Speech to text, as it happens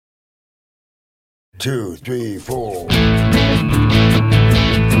2, 3, 4.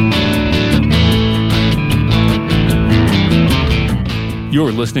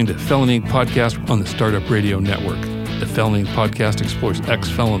 You're listening to Felony Inc. Podcast on the Startup Radio Network. The Felony Inc. Podcast explores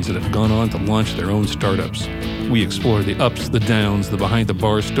ex-felons that have gone on to launch their own startups. We explore the ups, the downs, the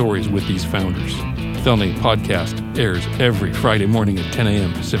behind-the-bar stories with these founders. Felony Inc. Podcast airs every Friday morning at 10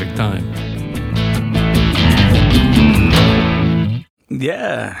 a.m. Pacific Time.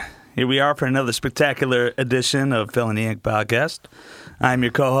 Yeah, here we are for another spectacular edition of Felony Inc. Podcast. I'm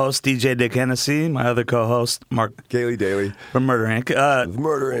your co-host, DJ Dick Hennessy. My other co-host, Mark Gailey Daly from Murder Inc.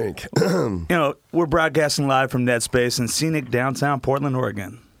 Murder Inc. We're broadcasting live from Dead Space in scenic downtown Portland,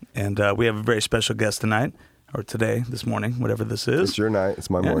 Oregon. And we have a very special guest tonight, or today, this morning, whatever this is. It's your night. It's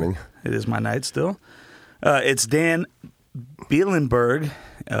my morning. It is my night still. It's Dan Bielenberg,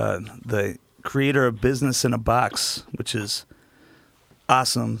 the creator of Business in a Box, which is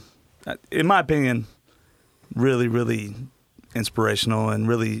awesome. In my opinion, really, really inspirational and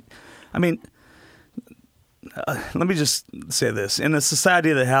really, let me just say this. In a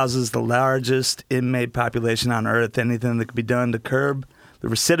society that houses the largest inmate population on earth, anything that could be done to curb the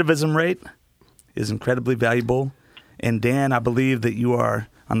recidivism rate is incredibly valuable. And Dan, I believe that you are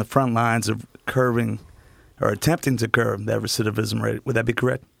on the front lines of curbing or attempting to curb that recidivism rate. Would that be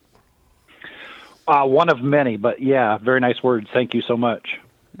correct? One of many, but yeah, very nice words. Thank you so much.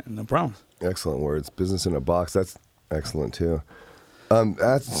 No problem. Excellent words. Business in a box. That's excellent too.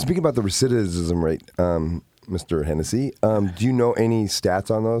 Speaking about the recidivism rate, Mr. Hennessy, do you know any stats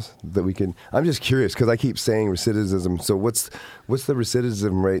on those that we can? I'm just curious because I keep saying recidivism. So what's the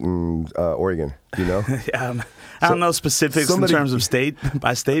recidivism rate in Oregon? Do you know? Yeah, I don't know specifics in terms of state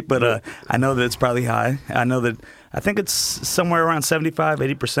by state, but I know that it's probably high. I think it's somewhere around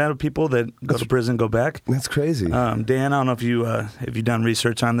 75-80% of people that go to prison go back. That's crazy. Dan, I don't know if you've done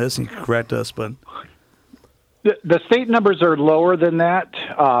research on this and you can correct us, but the state numbers are lower than that,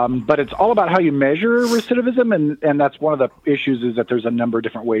 but it's all about how you measure recidivism, and that's one of the issues is that there's a number of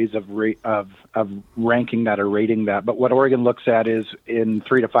different ways of ranking that or rating that. But what Oregon looks at is in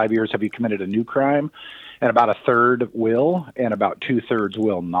 3 to 5 years, have you committed a new crime? And about a third will, and about 2/3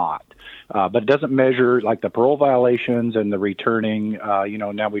 will not. But it doesn't measure like the parole violations and the returning.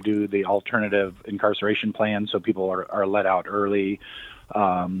 Now we do the alternative incarceration plan, so people are let out early.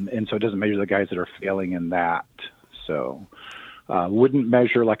 And so it doesn't measure the guys that are failing in that. So wouldn't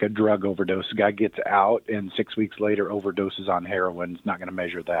measure like a drug overdose. A guy gets out and 6 weeks later overdoses on heroin. It's not going to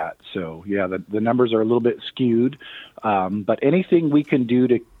measure that. So, yeah, the numbers are a little bit skewed. But anything we can do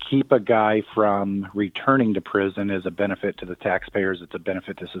to keep a guy from returning to prison is a benefit to the taxpayers. It's a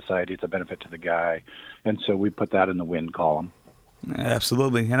benefit to society. It's a benefit to the guy. And so we put that in the win column.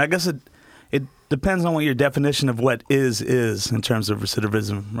 Absolutely. And I guess it depends on what your definition of what is in terms of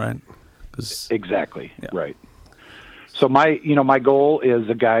recidivism, right? Exactly, yeah. Right. So my goal is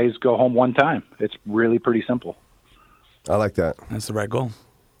the guys go home one time. It's really pretty simple. I like that. That's the right goal.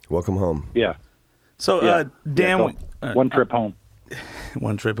 Welcome home. Yeah. So, Dan... one trip home.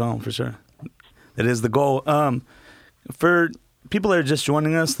 One trip home, for sure. That is the goal. For people that are just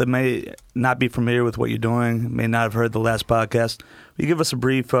joining us that may not be familiar with what you're doing, may not have heard the last podcast, will you give us a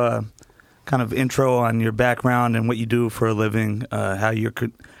brief kind of intro on your background and what you do for a living, how you're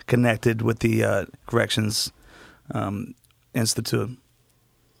connected with the Corrections Institute?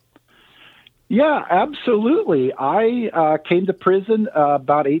 Yeah, absolutely. I came to prison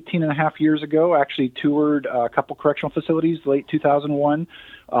about 18 and a half years ago, actually toured a couple correctional facilities late 2001.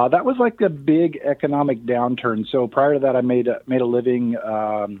 That was like a big economic downturn. So prior to that, I made a living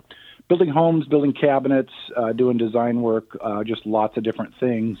building homes, building cabinets, doing design work, just lots of different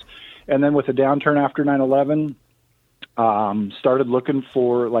things. And then with the downturn after 9/11, started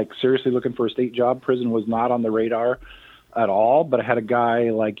seriously looking for a state job. Prison was not on the radar at all, but I had a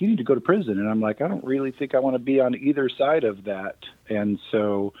guy like, you need to go to prison. And I'm like, I don't really think I want to be on either side of that. And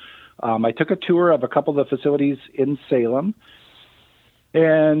so I took a tour of a couple of the facilities in Salem.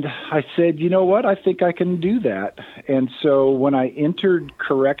 And I said, you know what, I think I can do that. And so when I entered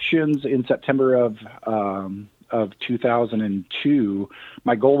corrections in September of 2002,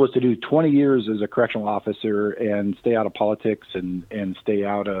 my goal was to do 20 years as a correctional officer and stay out of politics and stay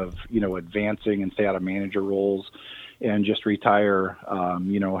out of, advancing and stay out of manager roles and just retire,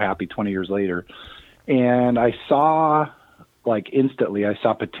 happy 20 years later. And I saw, instantly,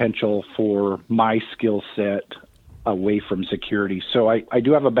 potential for my skill set away from security. So I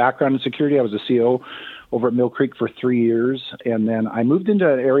do have a background in security. I was a CO over at Mill Creek for 3 years, and then I moved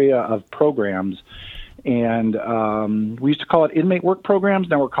into an area of programs. And we used to call it inmate work programs.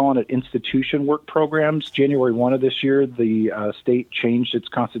 Now we're calling it institution work programs. January 1 of this year, the state changed its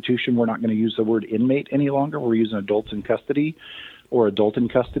constitution. We're not going to use the word inmate any longer. We're using adults in custody or adult in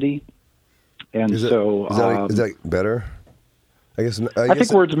custody. And is that better? I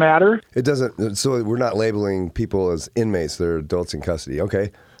think words matter. It doesn't. So we're not labeling people as inmates; they're adults in custody.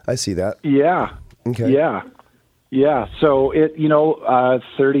 Okay, I see that. Yeah. Okay. Yeah. So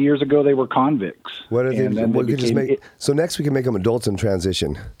 30 years ago they were convicts. What are they? So next we can make them adults in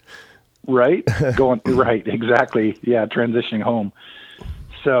transition. Right. Right. Exactly. Yeah. Transitioning home.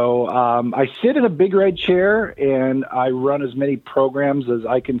 So I sit in a big red chair and I run as many programs as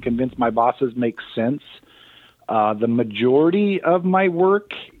I can convince my bosses make sense. The majority of my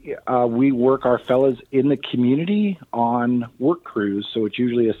work, we work our fellas in the community on work crews. So it's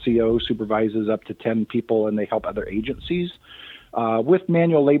usually a CO supervises up to 10 people, and they help other agencies with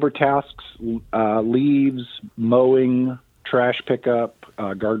manual labor tasks, leaves, mowing, trash pickup,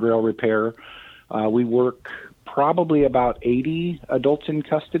 guardrail repair. We work probably about 80 adults in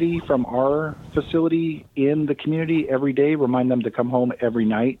custody from our facility in the community every day, remind them to come home every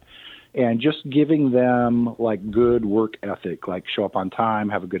night. And just giving them like good work ethic, like show up on time,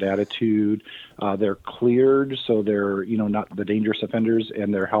 have a good attitude. They're cleared, so they're not the dangerous offenders,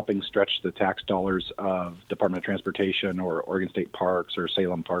 and they're helping stretch the tax dollars of Department of Transportation or Oregon State Parks or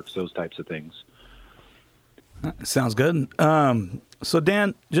Salem Parks, those types of things. Sounds good. So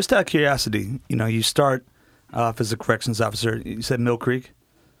Dan, just out of curiosity, you start off as a corrections officer. You said Mill Creek.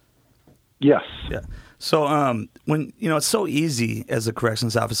 Yes. Yeah. So when it's so easy as a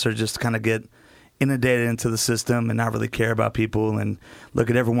corrections officer just to kind of get inundated into the system and not really care about people and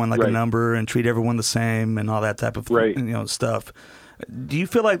look at everyone like a number and treat everyone the same and all that type of stuff. Do you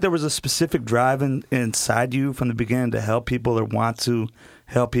feel like there was a specific drive inside you from the beginning to help people or want to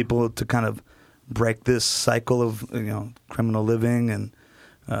help people to kind of break this cycle of criminal living and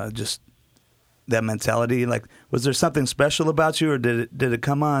just that mentality? Like, was there something special about you, or did it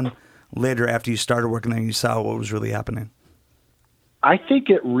come on later after you started working there and you saw what was really happening? I think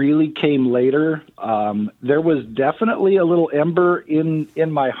it really came later. There was definitely a little ember in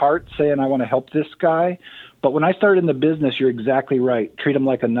my heart saying I want to help this guy. But when I started in the business, you're exactly right. Treat him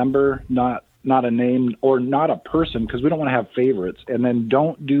like a number, not a name or not a person, because we don't want to have favorites. And then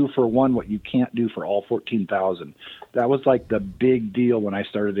don't do for one what you can't do for all 14,000. That was like the big deal when I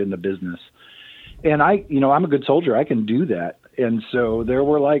started in the business. And I'm a good soldier. I can do that. And so there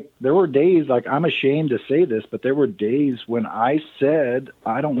were days, like, I'm ashamed to say this, but there were days when I said,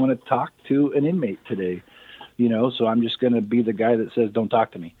 I don't want to talk to an inmate today, so I'm just going to be the guy that says, don't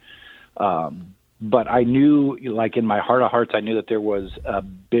talk to me. But I knew, like, in my heart of hearts, I knew that there was a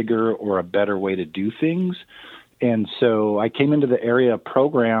bigger or a better way to do things. And so I came into the area of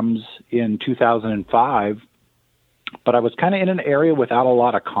programs in 2005, but I was kind of in an area without a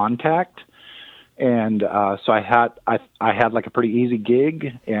lot of contact. And so I had like a pretty easy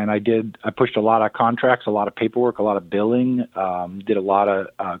gig, and I pushed a lot of contracts, a lot of paperwork, a lot of billing, did a lot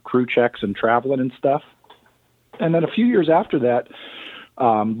of crew checks and traveling and stuff. And then a few years after that,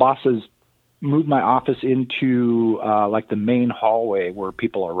 bosses moved my office into like the main hallway where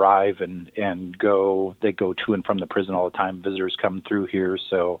people arrive and go. They go to and from the prison all the time. Visitors come through here,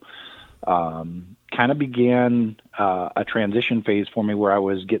 so kind of began a transition phase for me where I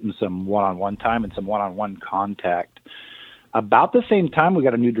was getting some one-on-one time and some one-on-one contact. About the same time, we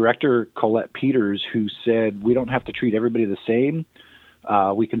got a new director, Colette Peters, who said, we don't have to treat everybody the same.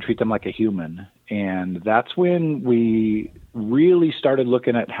 We can treat them like a human. And that's when we really started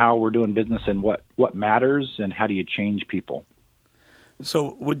looking at how we're doing business and what matters and how do you change people.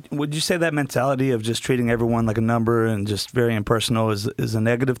 So would you say that mentality of just treating everyone like a number and just very impersonal is a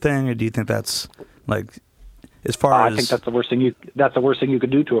negative thing, or do you think that's like, as far as... I think that's the worst thing you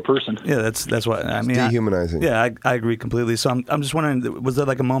could do to a person. Yeah, that's what I mean. Dehumanizing. I agree completely. So I'm just wondering, was there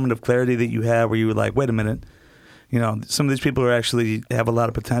like a moment of clarity that you had where you were like, wait a minute, some of these people are actually have a lot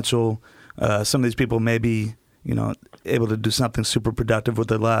of potential. Some of these people may be, able to do something super productive with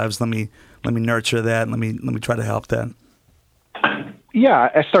their lives. Let me nurture that, and let me try to help that. Yeah,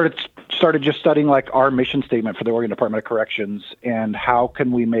 I started just studying like our mission statement for the Oregon Department of Corrections and how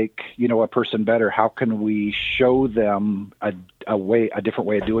can we make, a person better? How can we show them a different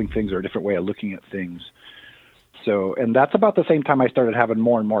way of doing things or a different way of looking at things? So, and that's about the same time I started having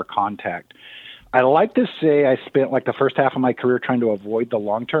more and more contact. I like to say I spent like the first half of my career trying to avoid the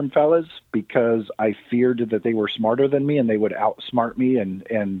long-term fellas because I feared that they were smarter than me and they would outsmart me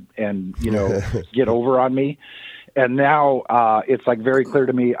and get over on me. And now it's like very clear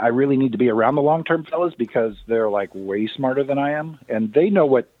to me I really need to be around the long-term fellas because they're like way smarter than I am, and they know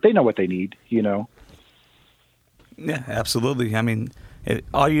what they need, Yeah, absolutely. I mean,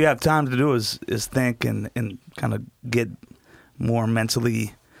 all you have time to do is think and kind of get more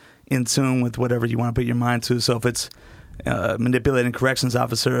mentally in tune with whatever you want to put your mind to. So if it's manipulating corrections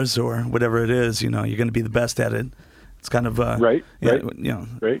officers or whatever it is, you're going to be the best at it. It's kind of right.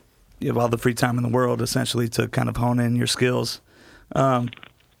 Right. You have all the free time in the world essentially to kind of hone in your skills. It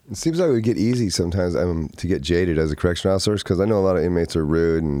seems like it would get easy sometimes to get jaded as a correction officer, because I know a lot of inmates are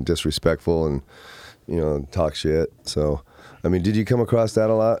rude and disrespectful and talk shit. So, I mean, did you come across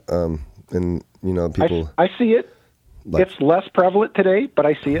that a lot? And people. I see it. It's less prevalent today, but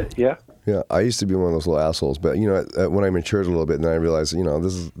I see it. Yeah. Yeah, I used to be one of those little assholes, but when I matured a little bit, then I realized,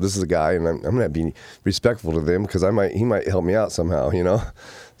 this is a guy, and I'm gonna be respectful to them because he might help me out somehow,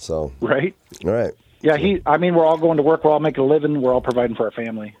 So right, all right. Yeah, we're all going to work, we're all making a living, we're all providing for our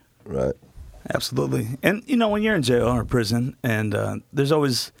family. Right. Absolutely, and when you're in jail or prison, and there's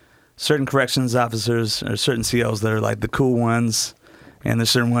always certain corrections officers or certain COs that are like the cool ones. And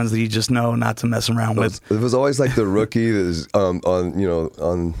there's certain ones that you just know not to mess around with. It was always like the rookie that was on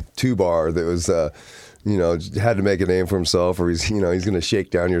 2-bar that was had to make a name for himself, or he's going to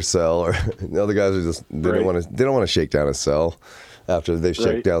shake down your cell, or the other guys are just they don't want to shake down a cell after they've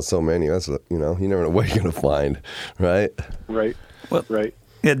shaken down so many. That's you never know what you're going to find, right? Right. Well, right.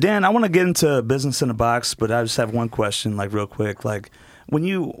 Yeah, Dan, I want to get into business in a box, but I just have one question, like real quick, like when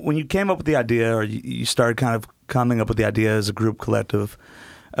you came up with the idea, or you started kind of coming up with the idea as a group collective,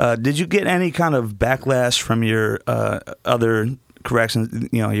 did you get any kind of backlash from your other corrections,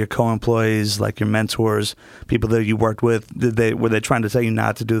 your co-employees, like your mentors, people that you worked with? Were they trying to tell you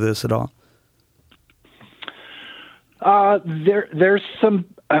not to do this at all? There's some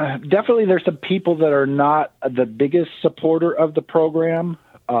definitely there's some people that are not the biggest supporter of the program,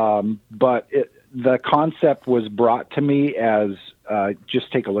 but the concept was brought to me as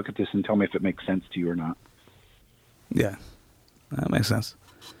just take a look at this and tell me if it makes sense to you or not. Yeah, that makes sense.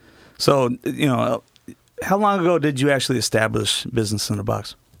 So, how long ago did you actually establish Business in a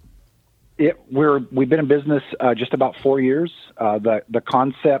Box? We've been in business just about 4 years. The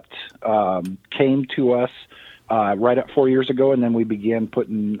concept came to us right at 4 years ago, and then we began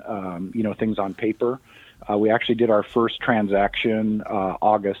putting things on paper. We actually did our first transaction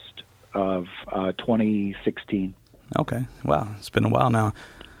August of 2016. Okay, wow, it's been a while now.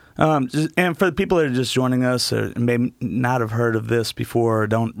 And for the people that are just joining us or may not have heard of this before,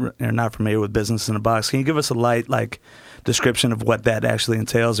 or are not familiar with Business in a Box, can you give us a light description of what that actually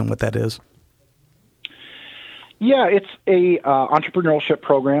entails and what that is? Yeah, it's a entrepreneurship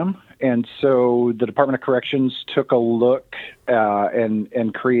program, and so the Department of Corrections took a look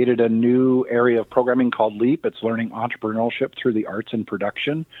and created a new area of programming called LEAP. It's learning entrepreneurship through the arts and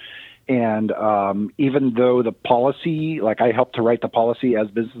production. And even though the policy, I helped to write the policy as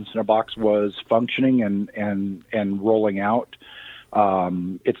Business in a Box was functioning and rolling out,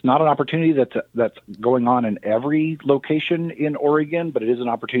 it's not an opportunity that's going on in every location in Oregon, but it is an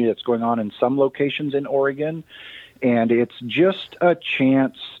opportunity that's going on in some locations in Oregon. And it's just a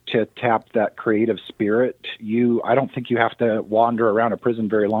chance to tap that creative spirit. I don't think you have to wander around a prison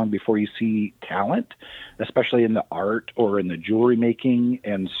very long before you see talent, especially in the art or in the jewelry making.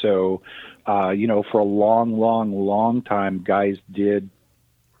 And so, for a long time, guys did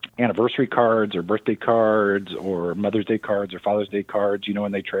anniversary cards or birthday cards or Mother's Day cards or Father's Day cards,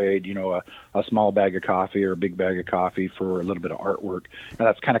 and they trade, a small bag of coffee or a big bag of coffee for a little bit of artwork. And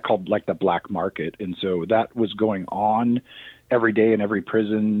that's kind of called the black market. And so that was going on every day in every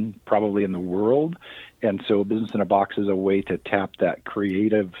prison, probably in the world. And so Business in a Box is a way to tap that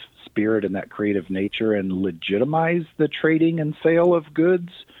creative spirit and that creative nature and legitimize the trading and sale of goods.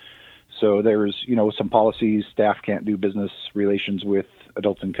 So there's, some policies. Staff can't do business relations with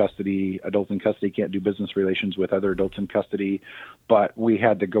adults in custody. Adults in custody can't do business relations with other adults in custody. But we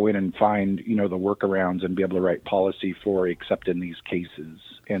had to go in and find, the workarounds and be able to write policy for except in these cases.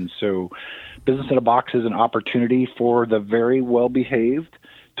 And so Business in a Box is an opportunity for the very well-behaved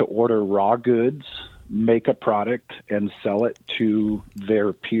to order raw goods, make a product, and sell it to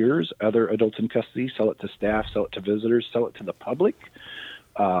their peers, other adults in custody, sell it to staff, sell it to visitors, sell it to the public,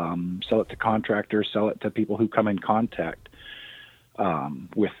 sell it to contractors, sell it to people who come in contact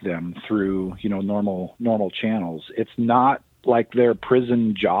with them through, normal channels. It's not like their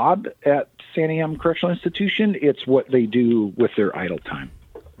prison job at Santiam Correctional Institution. It's what they do with their idle time.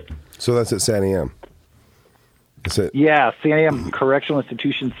 So that's at Santiam. Yeah, Santiam Correctional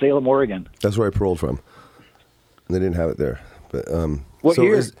Institution, Salem, Oregon. That's where I paroled from. They didn't have it there. But what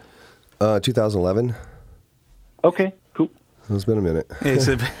year? 2011. Okay, cool. It's been a minute.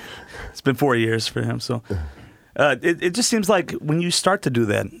 It's been 4 years for him. So, It just seems like when you start to do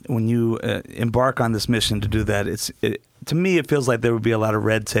that, when you embark on this mission to do that, to me it feels like there would be a lot of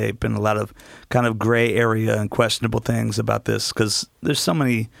red tape and a lot of kind of gray area and questionable things about this, because there's so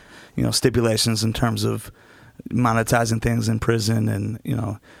many, stipulations in terms of monetizing things in prison, and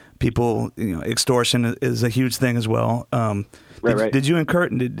people, extortion is a huge thing as well. Right. Did you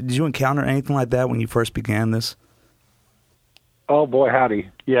encounter anything like that when you first began this? Oh boy, howdy.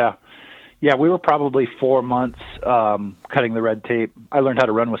 Yeah, we were probably 4 months cutting the red tape. I learned how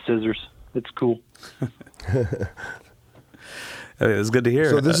to run with scissors. It's cool. It was good to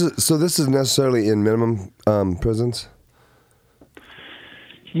hear. So this is necessarily in minimum prisons?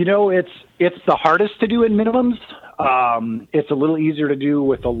 It's the hardest to do in minimums. It's a little easier to do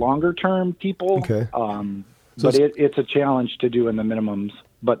with the longer term people. Okay. But it's a challenge to do in the minimums.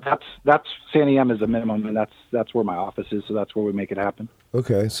 But that's San EM is a minimum, and that's where my office is. So that's where we make it happen.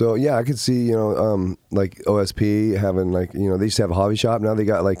 Okay, so yeah, I could see like OSP having they used to have a hobby shop. Now they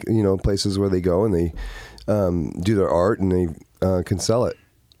got places where they go and they do their art and they can sell it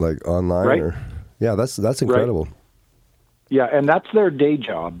like online. Right. That's incredible. Right. Yeah, and that's their day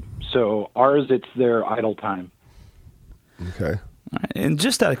job. So ours, it's their idle time. Okay. And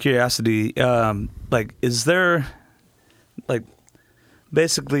just out of curiosity, is there,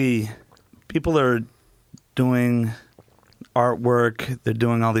 basically, people are doing artwork, they're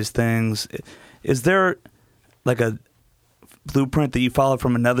doing all these things. Is there, a blueprint that you follow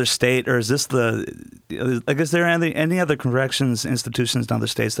from another state, or is this is there any other corrections institutions in other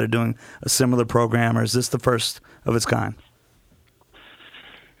states that are doing a similar program, or is this the first of its kind?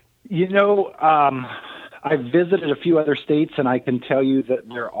 I've visited a few other states, and I can tell you that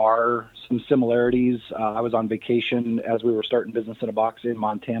there are some similarities. I was on vacation as we were starting Business in a Box in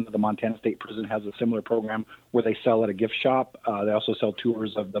Montana. The Montana State Prison has a similar program where they sell at a gift shop. They also sell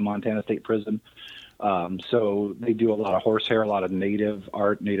tours of the Montana State Prison. So they do a lot of horsehair, a lot of native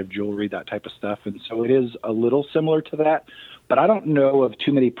art, native jewelry, that type of stuff. And so it is a little similar to that. But I don't know of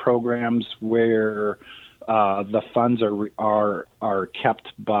too many programs where the funds are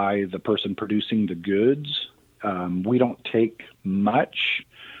kept by the person producing the goods. We don't take much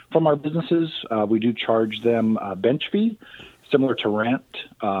from our businesses. We do charge them a bench fee, similar to rent.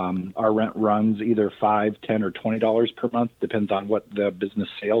 Our rent runs either $5, $10, or $20 per month, depends on what the business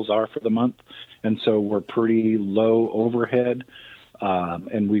sales are for the month. And so we're pretty low overhead,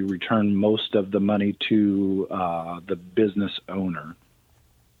 and we return most of the money to the business owner.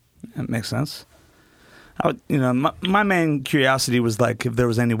 That makes sense. My main curiosity was if there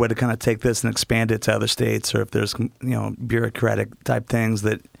was any way to kind of take this and expand it to other states, or if there's bureaucratic type things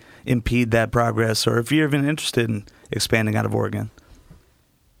that impede that progress, or if you're even interested in expanding out of Oregon.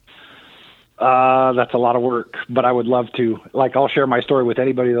 That's a lot of work, but I would love to. I'll share my story with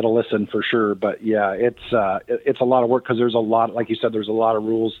anybody that'll listen for sure. But yeah, it's a lot of work because there's a lot, like you said, there's a lot of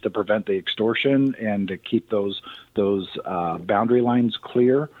rules to prevent the extortion and to keep those boundary lines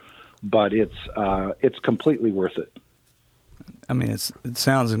clear. But it's completely worth it. I mean, it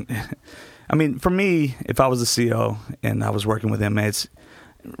sounds. I mean, for me, if I was a CO and I was working with inmates,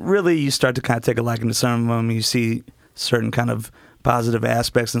 really you start to kind of take a liking to some of them. You see certain kind of positive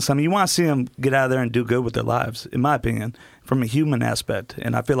aspects in some. You want to see them get out of there and do good with their lives, in my opinion, from a human aspect.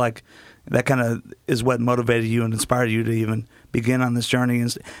 And I feel like that kind of is what motivated you and inspired you to even begin on this journey.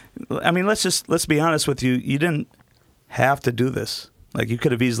 I mean, let's be honest with you. You didn't have to do this. You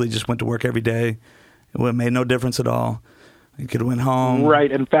could have easily just went to work every day. It would have made no difference at all. You could have went home. Right.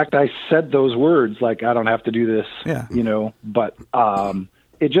 In fact, I said those words, I don't have to do this, yeah. But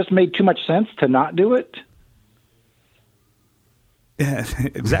it just made too much sense to not do it. Yeah,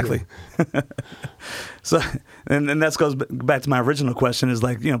 exactly. So, and that goes back to my original question is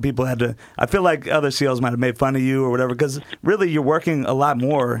people had to, I feel like other COs might have made fun of you or whatever, because really you're working a lot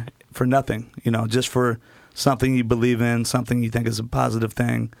more for nothing, just for something you believe in, something you think is a positive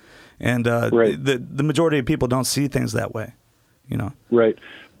thing. And right. the majority of people don't see things that way, Right.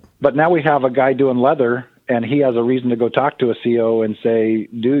 But now we have a guy doing leather, and he has a reason to go talk to a CO and say,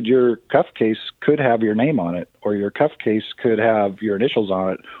 dude, your cuff case could have your name on it, or your cuff case could have your initials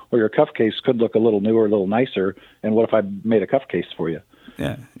on it, or your cuff case could look a little newer, a little nicer, and what if I made a cuff case for you?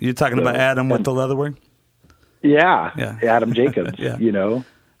 Yeah. You're talking about Adam with the leather work? Yeah. Adam Jacobs, yeah.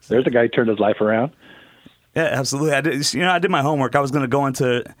 There's a guy who turned his life around. Yeah, absolutely. I did my homework. I was going to go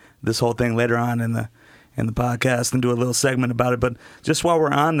into this whole thing later on in the podcast and do a little segment about it. But just while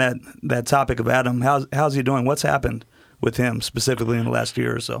we're on that topic of Adam, how's he doing? What's happened with him specifically in the last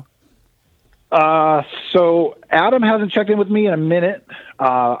year or so? So Adam hasn't checked in with me in a minute.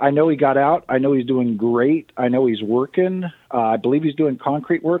 I know he got out. I know he's doing great. I know he's working. I believe he's doing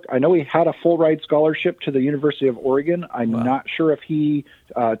concrete work. I know he had a full ride scholarship to the University of Oregon. I'm not sure if he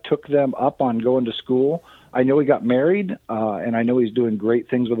took them up on going to school. I know he got married, and I know he's doing great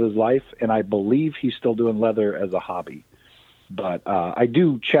things with his life, and I believe he's still doing leather as a hobby. But I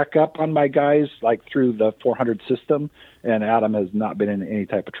do check up on my guys like through the 400 system, and Adam has not been in any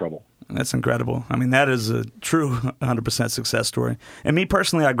type of trouble. That's incredible. I mean, that is a true 100% success story. And me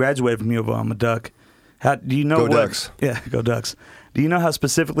personally, I graduated from U of O. I'm a Duck. How do you know Go Ducks. Yeah, go Ducks. Do you know how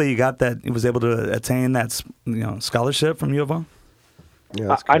specifically you got that? He was able to attain that, scholarship from U of O?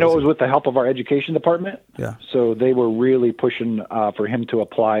 Yeah, I know it was with the help of our education department. Yeah. So they were really pushing for him to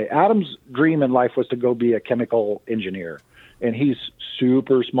apply. Adam's dream in life was to go be a chemical engineer. And he's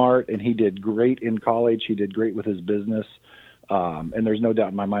super smart, and he did great in college. He did great with his business. And there's no doubt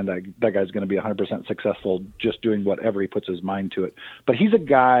in my mind that that guy's going to be 100% successful just doing whatever he puts his mind to it. But he's a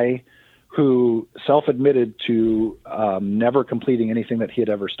guy who self-admitted to never completing anything that he had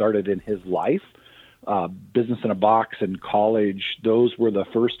ever started in his life. Business in a box in college, those were the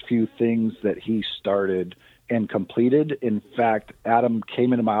first few things that he started and completed. In fact, Adam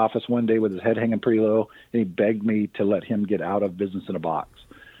came into my office one day with his head hanging pretty low, and he begged me to let him get out of business in a box.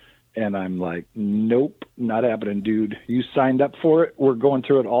 And I'm like, nope, not happening, dude. You signed up for it. We're going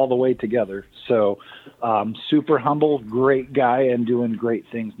through it all the way together. So super humble, great guy, and doing great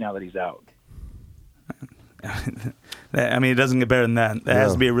things now that he's out. I mean, it doesn't get better than that. That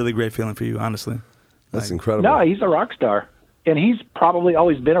has to be a really great feeling for you, honestly. That's incredible. No, he's a rock star. And he's probably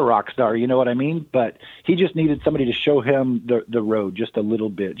always been a rock star, you know what I mean? But he just needed somebody to show him the road just a little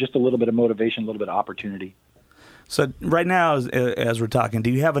bit of motivation, a little bit of opportunity. So right now, as we're talking,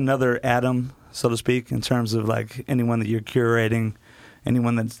 do you have another Adam, so to speak, in terms of like anyone that you're curating,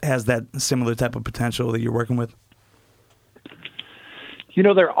 anyone that has that similar type of potential that you're working with? You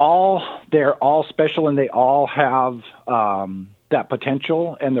know, they're all special, and they all have that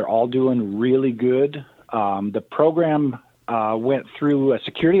potential, and they're all doing really good. The program went through a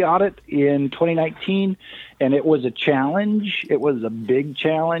security audit in 2019, and it was a challenge. It was a big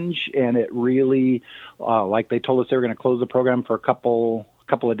challenge, and it really, like they told us they were going to close the program for a couple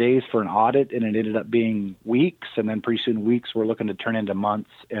of days for an audit, and it ended up being weeks, and then pretty soon weeks were looking to turn into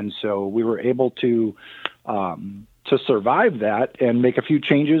months. And so we were able to survive that and make a few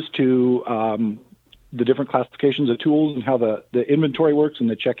changes to the different classifications of tools and how the inventory works and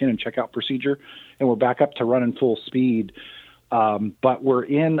the check-in and check-out procedure, and we're back up to running full speed. But we're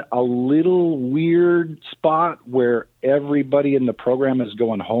in a little weird spot where everybody in the program is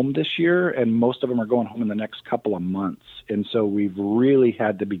going home this year, and most of them are going home in the next couple of months. And so we've really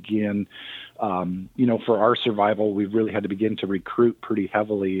had to begin, for our survival, we've really had to begin to recruit pretty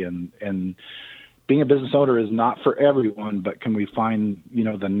heavily. And being a business owner is not for everyone, but can we find,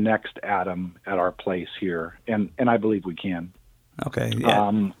 the next Adam at our place here? And I believe we can. Okay.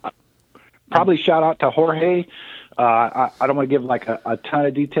 Yeah. Probably shout out to Jorge. I don't want to give like a ton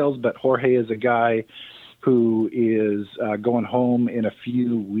of details, but Jorge is a guy who is going home in a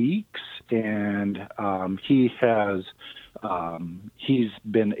few weeks, and he's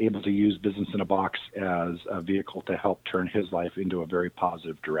been able to use Business in a Box as a vehicle to help turn his life into a very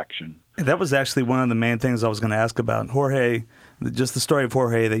positive direction. That was actually one of the main things I was going to ask about Jorge, just the story of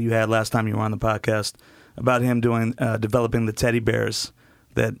Jorge that you had last time you were on the podcast, about him developing the teddy bears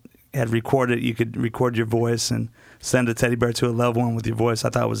that had recorded. You could record your voice and send a teddy bear to a loved one with your voice. I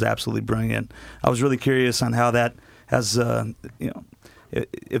thought it was absolutely brilliant. I was really curious on how that has,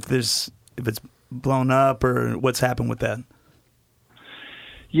 if it's blown up or what's happened with that.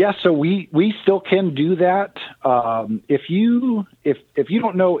 Yeah, so we still can do that. If you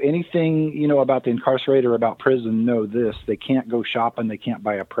don't know anything, about the incarcerated or about prison, know this: they can't go shopping, they can't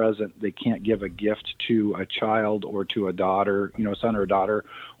buy a present, they can't give a gift to a child or to a daughter, son or daughter,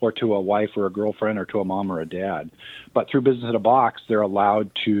 or to a wife or a girlfriend or to a mom or a dad. But through Business in a Box, they're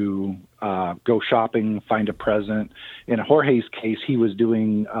allowed to go shopping, find a present. In Jorge's case, he was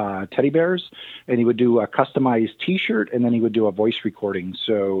doing teddy bears, and he would do a customized T-shirt, and then he would do a voice recording.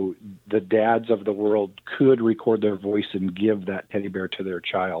 So the dads of the world could record their voice and give that teddy bear to their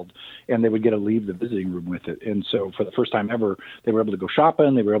child, and they would get to leave the visiting room with it. And so for the first time ever, they were able to go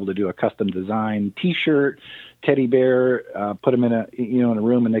shopping. They were able to do a custom design T-shirt, teddy bear, put them in a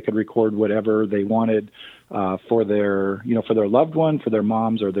room, and they could record whatever they wanted for their loved one, for their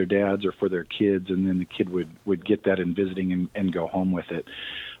moms or their dads or for their kids, and then the kid would get that in visiting and go home with it.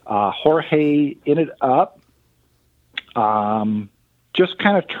 Jorge ended up just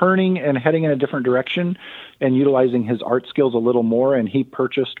kind of turning and heading in a different direction and utilizing his art skills a little more. And he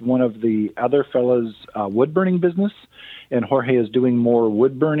purchased one of the other fellas' wood burning business. And Jorge is doing more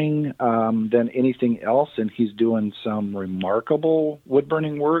wood burning than anything else. And he's doing some remarkable wood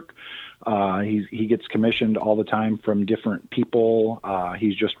burning work. He gets commissioned all the time from different people.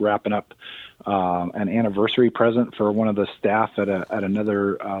 He's just wrapping up an anniversary present for one of the staff at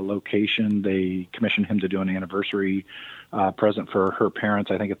another location. They commissioned him to do an anniversary present for her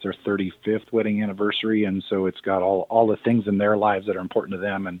parents. I think it's their 35th wedding anniversary, and so it's got all the things in their lives that are important to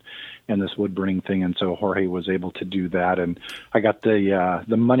them, and this wood burning thing. And so Jorge was able to do that, and I got the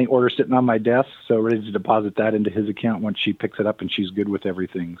money order sitting on my desk, so ready to deposit that into his account once she picks it up, and she's good with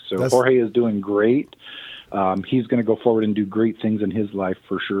everything. So Jorge is doing great. He's going to go forward and do great things in his life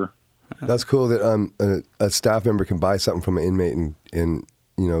for sure. That's cool that a staff member can buy something from an inmate and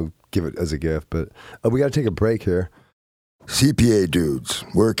give it as a gift. But we got to take a break here. CPA dudes,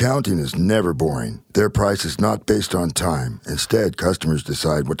 where accounting is never boring. Their price is not based on time. Instead, customers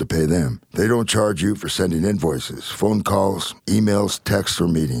decide what to pay them. They don't charge you for sending invoices, phone calls, emails, texts, or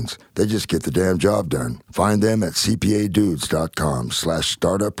meetings. They just get the damn job done. Find them at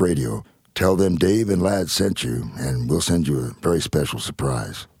cpadudes.com/startupradio. Tell them Dave and Lad sent you, and we'll send you a very special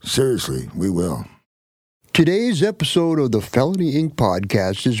surprise. Seriously, we will. Today's episode of the Felony Inc.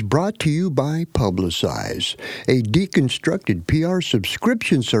 podcast is brought to you by Publicize, a deconstructed PR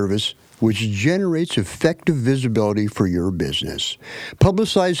subscription service which generates effective visibility for your business.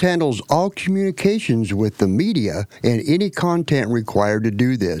 Publicize handles all communications with the media and any content required to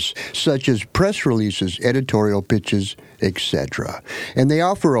do this, such as press releases, editorial pitches, etc. And they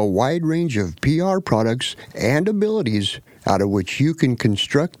offer a wide range of PR products and abilities out of which you can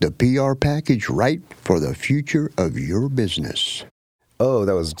construct the PR package right for the future of your business. Oh,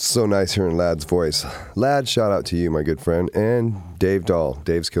 that was so nice hearing Lad's voice. Lad, shout out to you, my good friend, and Dave Dahl,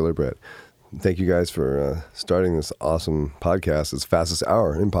 Dave's Killer Bread. Thank you guys for starting this awesome podcast. It's the fastest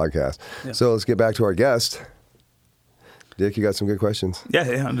hour in podcast. Yeah. So let's get back to our guest. Dick, you got some good questions.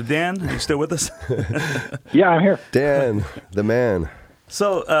 Yeah. Dan, are you still with us? Yeah, I'm here. Dan, the man.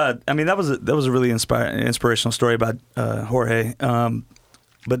 So, that was a really inspirational story about Jorge.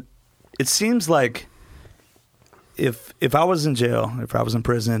 But it seems like if I was in jail, if I was in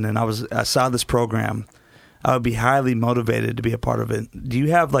prison, and I saw this program, I would be highly motivated to be a part of it. Do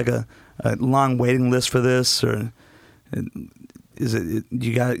you have like a long waiting list for this, or is it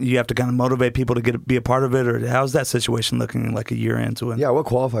you have to kind of motivate people to be a part of it, or how's that situation looking like a year into it? Yeah, what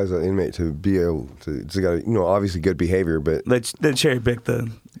qualifies an inmate to be able to got obviously good behavior, but they cherry pick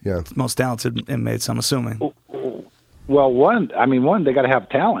the most talented inmates, I'm assuming. Well, one they got to have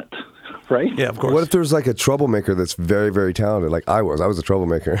talent. Right? Yeah, of course. What if there's like a troublemaker that's very, very talented? Like I was a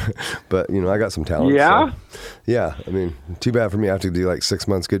troublemaker, but I got some talent. Yeah? So, yeah. Too bad for me. I have to do like 6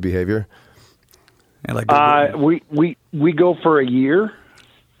 months good behavior. Yeah, we go for a year.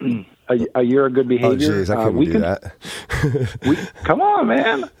 A year of good behavior. Oh, jeez, I couldn't do that. Come on,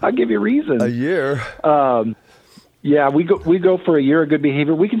 man. I'll give you a reason. A year? Yeah, we go for a year of good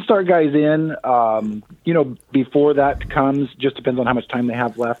behavior. We can start guys in, before that comes. Just depends on how much time they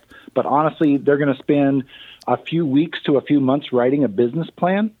have left. But honestly, they're going to spend a few weeks to a few months writing a business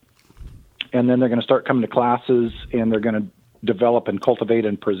plan, and then they're going to start coming to classes, and they're going to develop and cultivate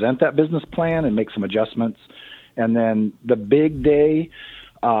and present that business plan and make some adjustments. And then the big day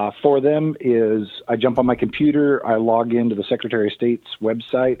for them is I jump on my computer, I log into the Secretary of State's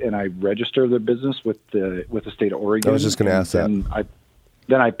website, and I register their business with the state of Oregon. I was just going to ask that.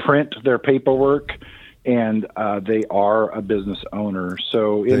 Then I print their paperwork, and they are a business owner.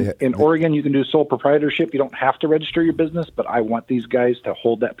 So in Oregon, you can do sole proprietorship. You don't have to register your business, but I want these guys to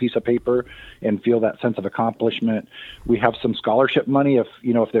hold that piece of paper and feel that sense of accomplishment. We have some scholarship money if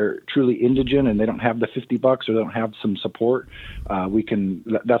they're truly indigent and they don't have the $50 or they don't have some support.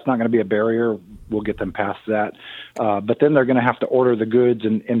 That's not going to be a barrier. We'll get them past that. But then they're going to have to order the goods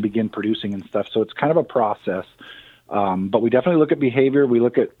and begin producing and stuff. So it's kind of a process. But we definitely look at behavior. We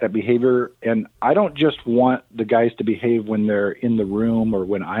look at behavior, and I don't just want the guys to behave when they're in the room or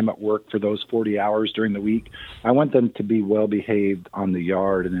when I'm at work for those 40 hours during the week. I want them to be well behaved on the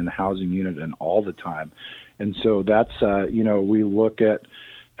yard and in the housing unit and all the time. And so that's, we look at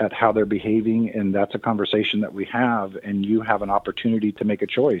how they're behaving, and that's a conversation that we have, and you have an opportunity to make a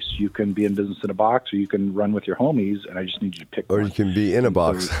choice. You can be in business in a box, or you can run with your homies, and I just need you to pick one. Or you can be in a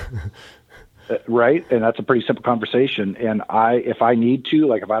box. Right, and that's a pretty simple conversation. And if I need to,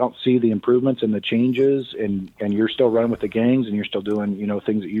 like if I don't see the improvements and the changes, and you're still running with the gangs and you're still doing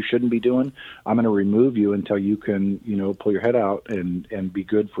things that you shouldn't be doing, I'm going to remove you until you can pull your head out and be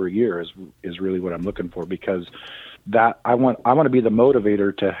good for a year is really what I'm looking for, because that I want to be the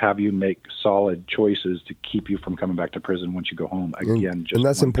motivator to have you make solid choices to keep you from coming back to prison once you go home. Again, and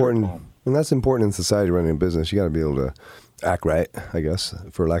that's important. And that's important in society, running a business. You got to be able to act right, I guess,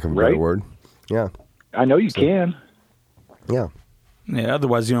 for lack of a better word. Yeah. I know you can. Yeah. Yeah,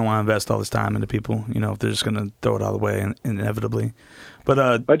 otherwise you don't want to invest all this time into people, if they're just going to throw it all away inevitably. But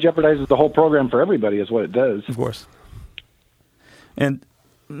jeopardizes the whole program for everybody is what it does. Of course. And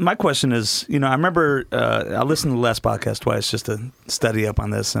my question is, I remember I listened to the last podcast twice just to study up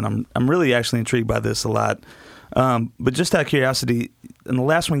on this, and I'm really actually intrigued by this a lot. But just out of curiosity, in the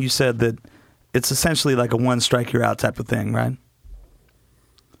last one you said that it's essentially like a one strike you're out type of thing, right?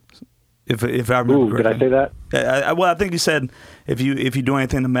 If I remember correctly. Did I say that? I think you said if you do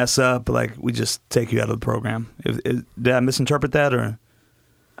anything to mess up, like we just take you out of the program. Did I misinterpret that, or?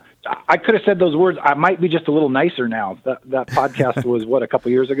 I could have said those words. I might be just a little nicer now. That podcast was a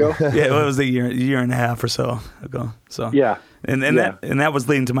couple years ago. Yeah, it was a year and a half or so ago. So yeah, and that was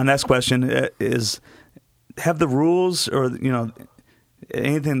leading to my next question: is have the rules or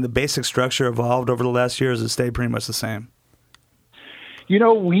anything, the basic structure evolved over the last year, or has it stayed pretty much the same?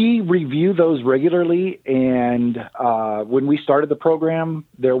 We review those regularly, and when we started the program,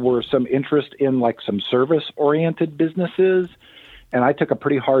 there were some interest in like some service-oriented businesses, and I took a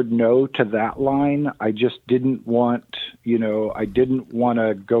pretty hard no to that line. I just didn't want,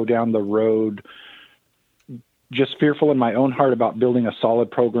 to go down the road just fearful in my own heart about building a solid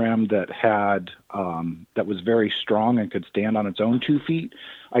program that had that was very strong and could stand on its own 2 feet.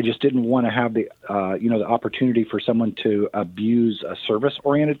 I just didn't want to have the the opportunity for someone to abuse a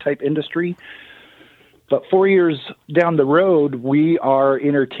service-oriented type industry. But 4 years down the road, we are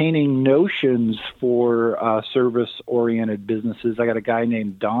entertaining notions for service-oriented businesses. I got a guy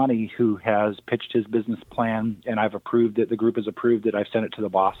named Donnie who has pitched his business plan, and I've approved it. The group has approved it. I've sent it to the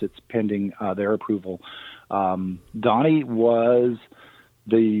boss. It's pending their approval. Donnie was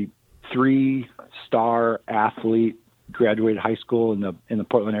the 3-star athlete, graduated high school in the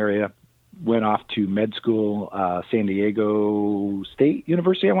Portland area, went off to med school, San Diego State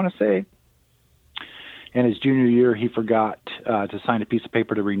University, I want to say. And his junior year, he forgot to sign a piece of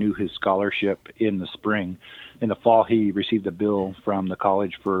paper to renew his scholarship in the spring. In the fall, he received a bill from the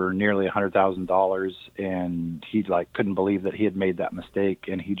college for nearly $100,000, and he couldn't believe that he had made that mistake,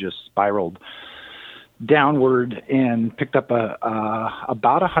 and he just spiraled downward and picked up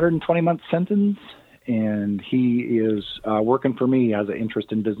about 120-month sentence. And he is working for me. He has an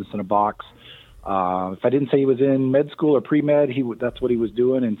interest in business in a box. If I didn't say he was in med school or pre-med, that's what he was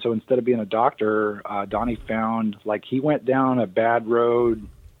doing. And so instead of being a doctor, Donnie found he went down a bad road,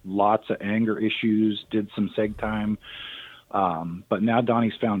 lots of anger issues, did some seg time. But now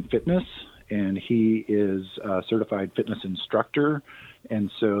Donnie's found fitness, and he is a certified fitness instructor.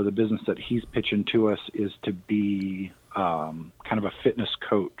 And so the business that he's pitching to us is to be kind of a fitness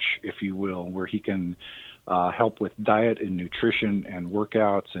coach, if you will, where he can help with diet and nutrition and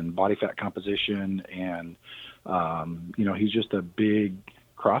workouts and body fat composition. And, he's just a big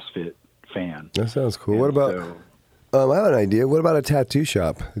CrossFit fan. That sounds cool. And what about, I have an idea. What about a tattoo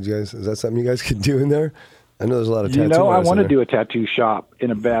shop? Is that something you guys could do in there? I know there's a lot of tattoo I artists want to in do a tattoo shop in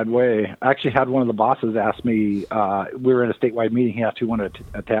a bad way. I actually had one of the bosses ask me, we were in a statewide meeting, he asked who wanted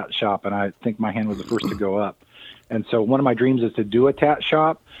a tat shop, and I think my hand was the first to go up. And so one of my dreams is to do a tat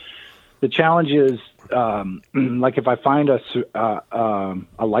shop. The challenge is, if I find a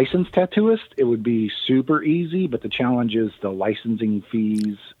licensed tattooist, it would be super easy, but the challenge is the licensing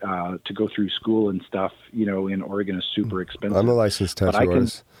fees to go through school and stuff, in Oregon is super expensive. I'm a licensed tattoo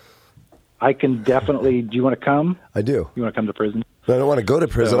artist. I can definitely. Do you want to come? I do. You want to come to prison? No, I don't want to go to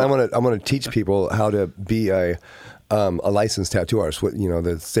prison. I want to teach people how to be a licensed tattoo artist. What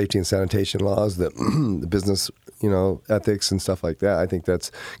the safety and sanitation laws, the business ethics and stuff like that. I think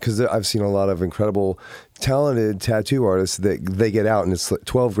that's because I've seen a lot of incredible, talented tattoo artists that they get out and it's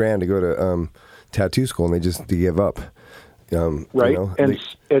 $12,000 to go to tattoo school and they give up. Right.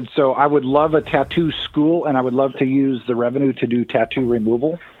 And so I would love a tattoo school, and I would love to use the revenue to do tattoo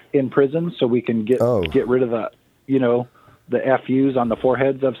removal in prison, so we can get rid of the FUs on the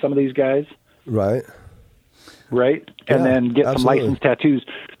foreheads of some of these guys. Right. And then get some licensed tattoos.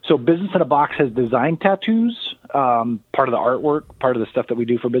 So Business in a Box has designed tattoos, part of the artwork, part of the stuff that we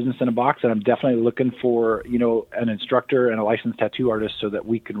do for Business in a Box. And I'm definitely looking for, an instructor and a licensed tattoo artist so that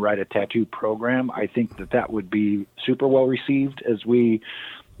we can write a tattoo program. I think that would be super well received as we,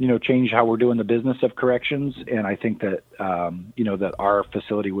 change how we're doing the business of corrections. And I think that, that our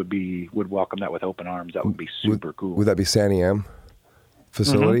facility would welcome that with open arms. That would be super cool. Would that be Sanny M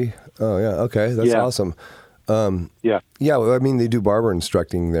facility? Mm-hmm. Oh yeah. Okay. That's awesome. Yeah. Yeah, well, I mean, they do barber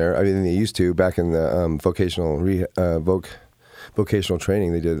instructing there. I mean, they used to back in the vocational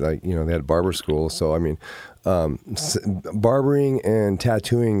training. They did they had barber school. So I mean, barbering and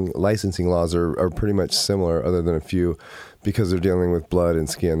tattooing licensing laws are pretty much similar, other than a few, because they're dealing with blood and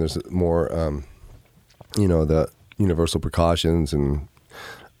skin. There's more, the universal precautions and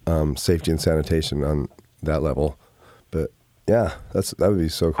safety and sanitation on that level. But yeah, that would be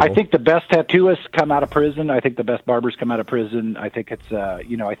so cool. I think the best tattooists come out of prison. I think the best barbers come out of prison. I think it's,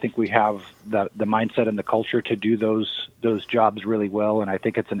 I think we have the mindset and the culture to do those jobs really well, and I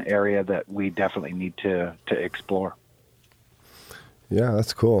think it's an area that we definitely need to explore. Yeah,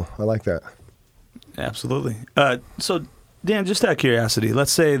 that's cool. I like that. Absolutely. So, Dan, just out of curiosity,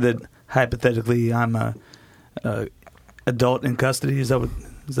 let's say that hypothetically I'm a adult in custody. Is that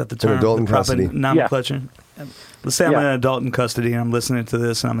the term? An adult in proper custody. nomenclature? Yeah. Let's say I'm Yeah. an adult in custody and I'm listening to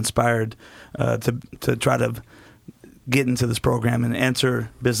this and I'm inspired to try to get into this program and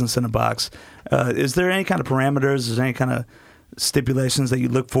enter Business in a Box. Is there any kind of parameters? Is there any kind of stipulations that you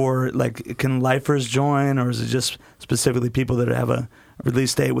look for? Like, can lifers join, or is it just specifically people that have a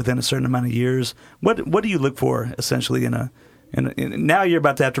release date within a certain amount of years? What do you look for essentially in now you're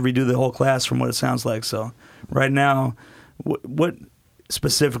about to have to redo the whole class from what it sounds like. So right now, what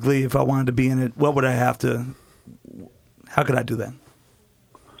specifically, if I wanted to be in it, what would I have to? How could I do that?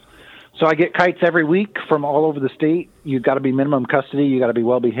 So I get kites every week from all over the state. You've got to be minimum custody. You got to be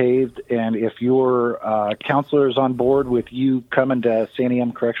well behaved. And if your counselor is on board with you coming to San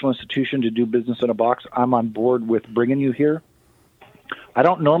Am Correctional Institution to do Business in a Box, I'm on board with bringing you here. I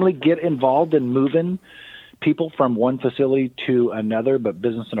don't normally get involved in moving people from one facility to another, but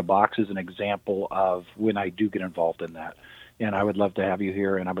Business in a Box is an example of when I do get involved in that. And I would love to have you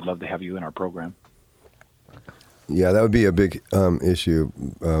here, and I would love to have you in our program. Yeah, that would be a big issue,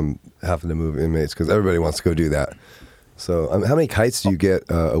 having to move inmates, because everybody wants to go do that. So how many kites do you get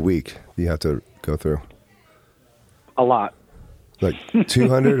a week you have to go through? A lot. Like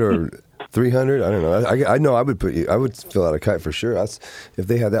 200 or 300? I don't know. I know I would fill out a kite for sure. If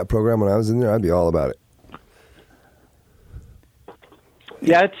they had that program when I was in there, I'd be all about it.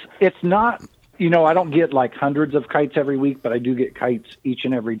 Yeah, it's not, I don't get like hundreds of kites every week, but I do get kites each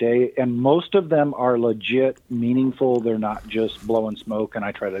and every day. And most of them are legit, meaningful. They're not just blowing smoke. And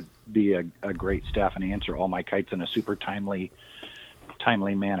I try to be a great staff and answer all my kites in a super timely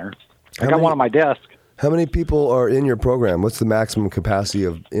manner. I got one on my desk. How many people are in your program? What's the maximum capacity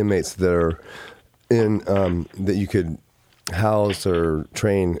of inmates that are in, that you could house or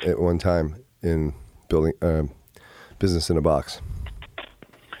train at one time in building Business in a Box?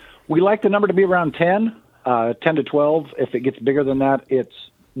 We like the number to be around 10 to 12. If it gets bigger than that,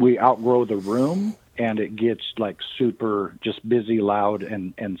 we outgrow the room and it gets like super just busy, loud,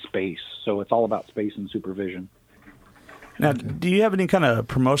 and space. So it's all about space and supervision. Now, do you have any kind of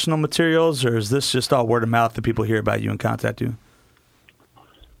promotional materials, or is this just all word of mouth that people hear about you and contact you?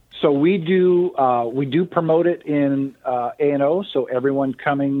 So we do promote it in A&O. So everyone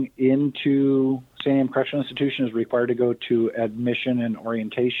coming into San Am Correctional Institution is required to go to admission and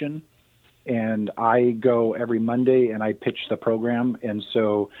orientation. And I go every Monday and I pitch the program. And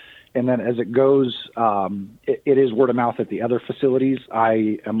then as it goes, it is word of mouth at the other facilities.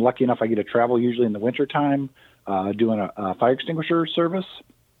 I am lucky enough I get to travel usually in the wintertime doing a fire extinguisher service.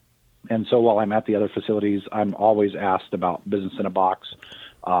 And so while I'm at the other facilities, I'm always asked about Business in a Box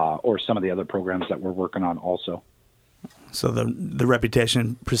or some of the other programs that we're working on also. So the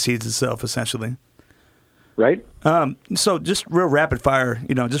reputation precedes itself, essentially. Right. So just real rapid fire,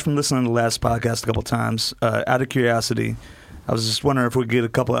 just from listening to the last podcast a couple of times, out of curiosity, I was just wondering if we could get a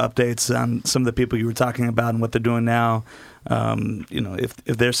couple of updates on some of the people you were talking about and what they're doing now. If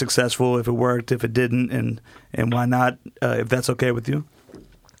they're successful, if it worked, if it didn't, and why not, if that's okay with you.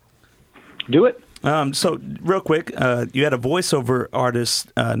 Do it. So real quick, you had a voiceover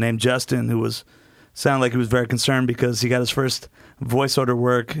artist named Justin who sounded like he was very concerned because he got his first voiceover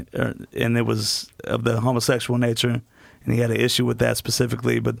work and it was of the homosexual nature, and he had an issue with that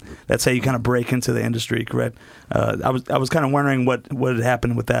specifically. But that's how you kind of break into the industry, correct? I was kind of wondering what had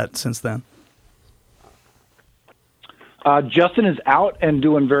happened with that since then. Justin is out and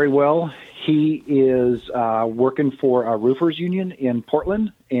doing very well. He is working for a roofers union in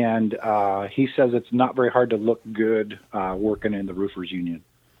Portland, and he says it's not very hard to look good working in the roofers union.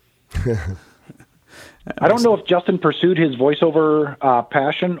 I don't know if Justin pursued his voiceover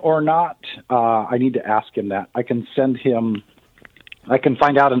passion or not. I need to ask him that. I can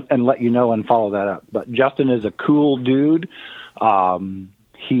find out and let you know and follow that up. But Justin is a cool dude.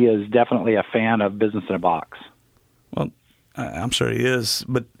 He is definitely a fan of Business in a Box. Well, I'm sure he is.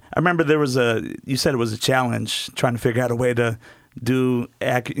 But I remember you said it was a challenge trying to figure out a way to do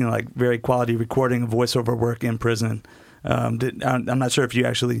like very quality recording of voiceover work in prison. I'm not sure if you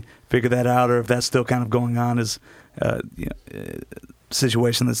actually figured that out or if that's still kind of going on as a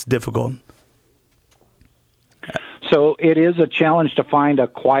situation that's difficult. So it is a challenge to find a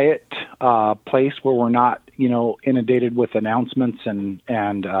quiet place where we're not, inundated with announcements and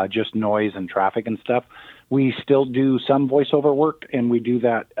just noise and traffic and stuff. We still do some voiceover work, and we do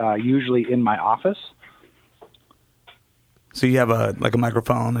that usually in my office. So you have a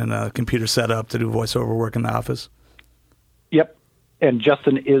microphone and a computer set up to do voiceover work in the office? Yep. And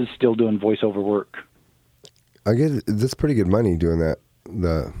Justin is still doing voiceover work. I get that's pretty good money doing that.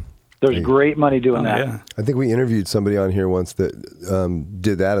 There's great money doing that. Yeah. I think we interviewed somebody on here once that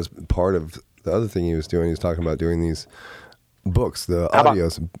did that as part of the other thing he was doing. He was talking about doing these books, audio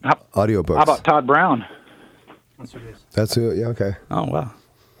books. How about Todd Brown? That's who. Yeah. Okay. Oh wow.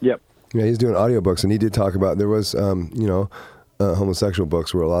 Yep. Yeah, he's doing audiobooks, and he did talk about there was, homosexual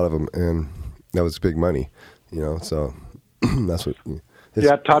books were a lot of them, and that was big money, So that's what.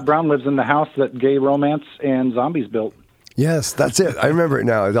 Todd Brown lives in the house that Gay Romance and Zombies built. Yes, that's it. I remember it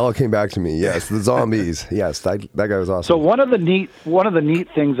now. It all came back to me. Yes, the zombies. Yes, that guy was awesome. So one of the neat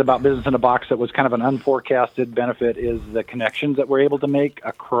things about Business in a Box that was kind of an unforecasted benefit is the connections that we're able to make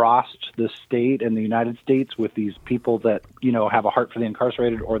across the state and the United States with these people that have a heart for the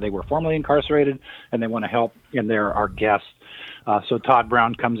incarcerated, or they were formerly incarcerated and they want to help, and they're our guests. So Todd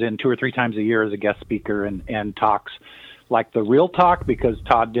Brown comes in 2 or 3 times a year as a guest speaker and talks like the real talk, because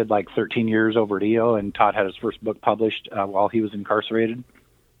Todd did like 13 years over at EO, and Todd had his first book published while he was incarcerated.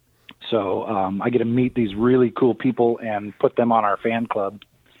 So I get to meet these really cool people and put them on our fan club.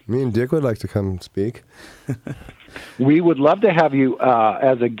 Me and Dick would like to come speak. We would love to have you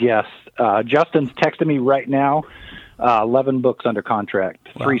as a guest. Justin's texting me right now, 11 books under contract,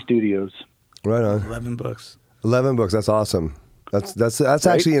 Wow. 3 studios. Right on. 11 books. 11 books. That's awesome. That's right?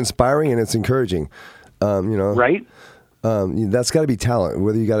 Actually inspiring, and it's encouraging. Right? That's got to be talent,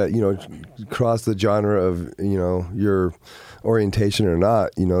 whether you got to, cross the genre of, your orientation or not.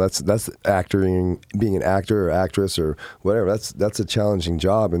 That's acting, being an actor or actress or whatever. That's a challenging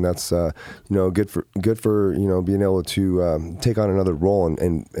job, and that's good for being able to take on another role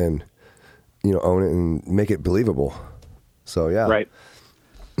and own it and make it believable. So yeah, Right.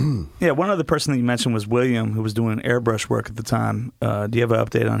 Yeah, one other person that you mentioned was William, who was doing airbrush work at the time. Do you have an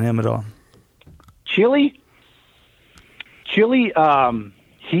update on him at all? Chili,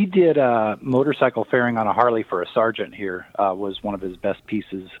 he did a motorcycle fairing on a Harley for a sergeant here, was one of his best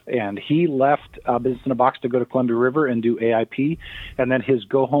pieces. And he left Business in a Box to go to Columbia River and do AIP. And then his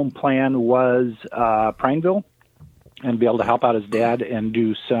go-home plan was Prineville, and be able to help out his dad and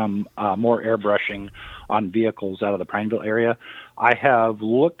do some more airbrushing on vehicles out of the Prineville area. I have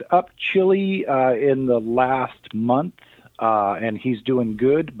looked up Chili in the last month, and he's doing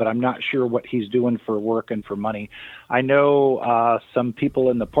good, but I'm not sure what he's doing for work and for money. I know some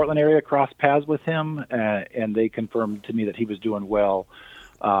people in the Portland area crossed paths with him, and they confirmed to me that he was doing well.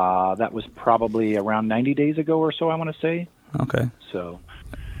 That was probably around 90 days ago or so, I want to say. Okay. So,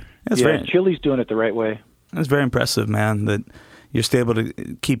 That's Chili's doing it the right way. That's very impressive, man, that you're still able to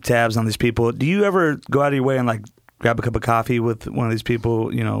keep tabs on these people. Do you ever go out of your way and, grab a cup of coffee with one of these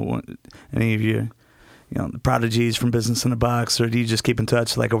people, any of you, the prodigies from Business in a Box, or do you just keep in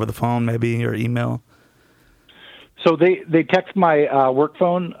touch, over the phone maybe, or email? So they text my work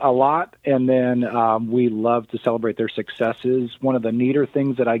phone a lot, and then we love to celebrate their successes. One of the neater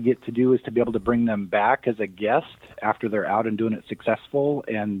things that I get to do is to be able to bring them back as a guest after they're out and doing it successful,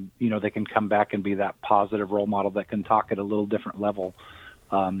 and they can come back and be that positive role model that can talk at a little different level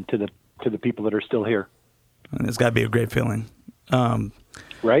to the people that are still here. And it's got to be a great feeling.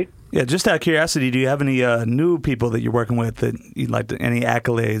 Right? Yeah, just out of curiosity, do you have any new people that you're working with that you'd like to, any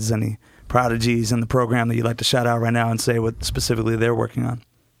accolades, any prodigies in the program that you'd like to shout out right now and say what specifically they're working on?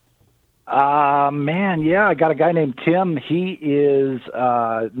 I got a guy named Tim. He is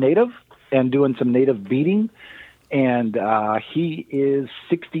native and doing some native beading, and he is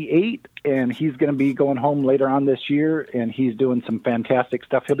 68, and he's going to be going home later on this year, and he's doing some fantastic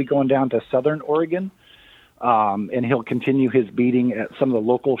stuff. He'll be going down to Southern Oregon, and he'll continue his beading at some of the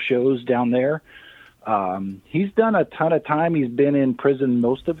local shows down there. He's done a ton of time. He's been in prison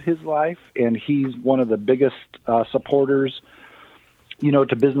most of his life, and he's one of the biggest supporters,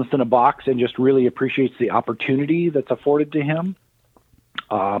 to Business in a Box, and just really appreciates the opportunity that's afforded to him.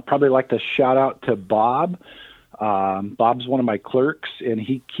 Probably like to shout out to Bob. Bob's one of my clerks, and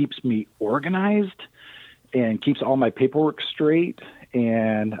he keeps me organized and keeps all my paperwork straight.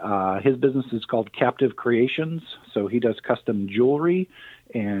 And his business is called Captive Creations, so he does custom jewelry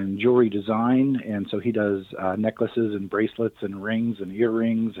and jewelry design, and so he does necklaces and bracelets and rings and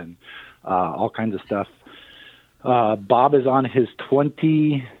earrings and all kinds of stuff. Bob is on his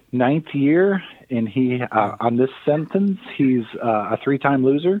 29th year, and he on this sentence, he's a 3-time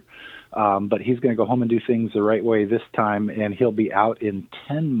loser, but he's going to go home and do things the right way this time, and he'll be out in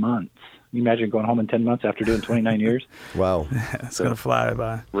 10 months. Can you imagine going home in 10 months after doing 29 years? Wow. It's going to fly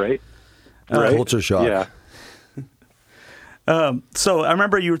by. Right? Right. Culture shock. Yeah. So I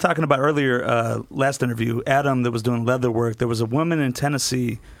remember you were talking about earlier, last interview, Adam that was doing leather work. There was a woman in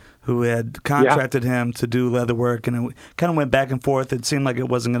Tennessee who had contracted him to do leather work, and it kind of went back and forth. It seemed like it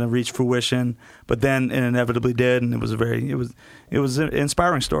wasn't going to reach fruition, but then it inevitably did, and it was an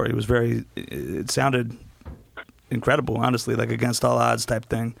inspiring story. It sounded incredible, honestly, like against all odds type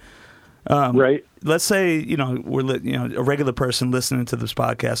thing. Right. Let's say we're a regular person listening to this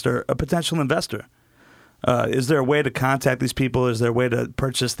podcast or a potential investor. Is there a way to contact these people? Is there a way to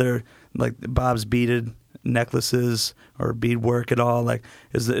purchase their, like Bob's beaded necklaces or beadwork at all? Like,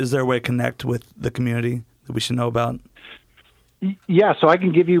 is there a way to connect with the community that we should know about? Yeah, so I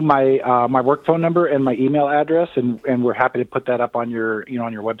can give you my my work phone number and my email address, and we're happy to put that up on your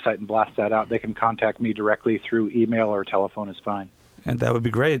on your website and blast that out. They can contact me directly through email or telephone is fine. And that would be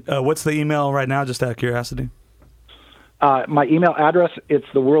great. What's the email right now, just out of curiosity? My email address, it's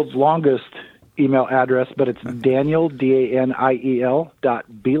the world's longest email address, but it's Daniel, Daniel,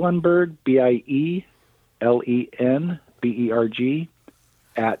 .Bielenberg, BIELENBERG,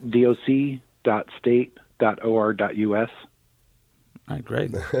 @doc.state.or.us. All right,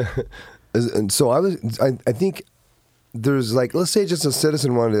 great. And so I think there's like, let's say just a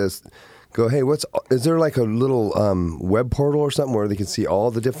citizen wanted to go, hey, is there like a little web portal or something where they can see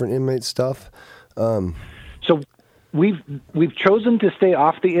all the different inmate stuff? So we've chosen to stay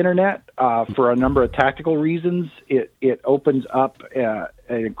off the internet for a number of tactical reasons. It opens up and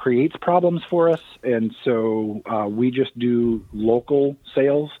it creates problems for us, and so we just do local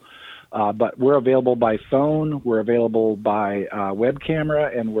sales. But we're available by phone, we're available by web camera,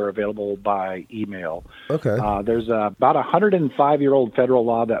 and we're available by email. Okay. There's about a 105-year-old federal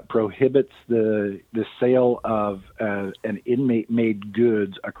law that prohibits the sale of an inmate-made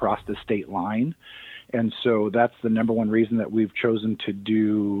goods across the state line. And so that's the number one reason that we've chosen to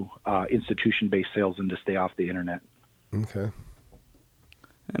do institution-based sales and to stay off the internet. Okay.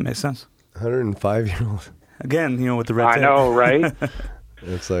 That makes sense. 105-year-old. Again, with the red tape. I know, right?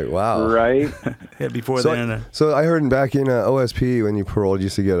 It's like, wow. Right. Yeah, before the internet. So I heard back in OSP, when you paroled, you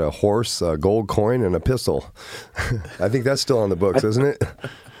used to get a horse, a gold coin, and a pistol. I think that's still on the books, isn't it?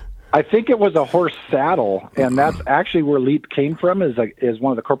 I think it was a horse saddle, and that's actually where LEAP came from. Is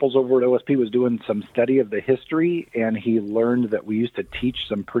one of the corporals over at OSP was doing some study of the history, and he learned that we used to teach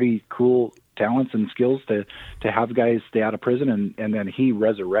some pretty cool talents and skills to have guys stay out of prison, and then he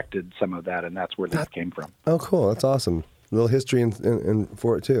resurrected some of that, and that's where that came from. Oh, cool. That's awesome. A little history in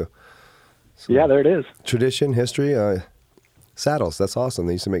for it, too. So, yeah, there it is. Tradition, history, saddles. That's awesome.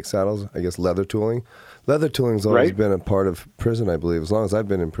 They used to make saddles, I guess, leather tooling. Leather tooling's always been a part of prison, I believe. As long as I've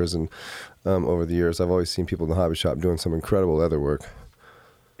been in prison over the years, I've always seen people in the hobby shop doing some incredible leather work.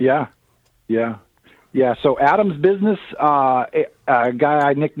 Yeah. So Adam's business, a guy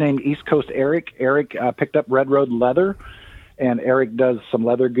I nicknamed East Coast Eric. Eric picked up Red Road Leather, and Eric does some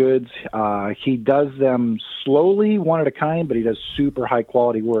leather goods. He does them slowly, one at a kind, but he does super high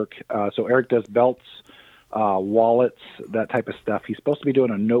quality work. So Eric does belts, wallets, that type of stuff. He's supposed to be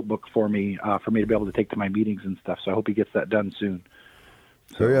doing a notebook for me to be able to take to my meetings and stuff. So I hope he gets that done soon.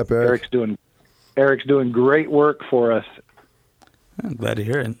 So hurry up, Eric. Eric's doing great work for us. I'm glad to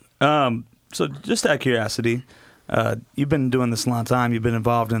hear it. So just out of curiosity, you've been doing this a long time. You've been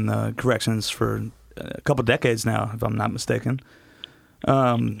involved in the corrections for a couple decades now, if I'm not mistaken.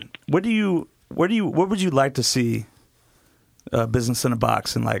 What would you like to see business in a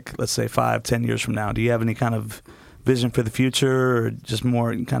box in, like, let's say 5-10 years from now? Do you have any kind of vision for the future, or just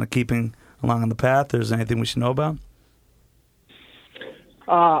more kind of keeping along on the path? Or is there anything we should know about?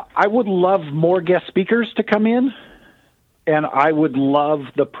 I would love more guest speakers to come in, and I would love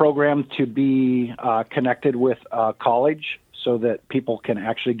the program to be connected with college so that people can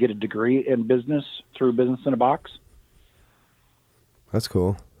actually get a degree in business through Business in a Box. That's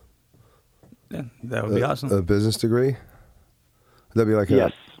cool. Yeah, that would be awesome. A business degree? Would that be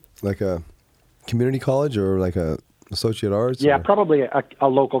like a community college or like a associate arts? Yeah, or? probably a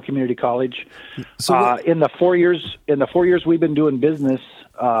local community college. So in the 4 years we've been doing business,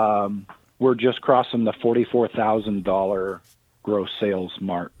 we're just crossing the $44,000 gross sales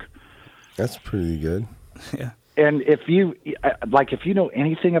mark. That's pretty good. Yeah. And if you know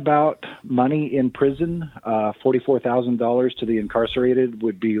anything about money in prison, $44,000 to the incarcerated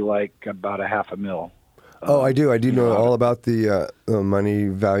would be like about $500,000. Oh, I do know all about the money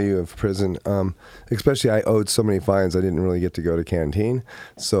value of prison. Especially, I owed so many fines. I didn't really get to go to canteen,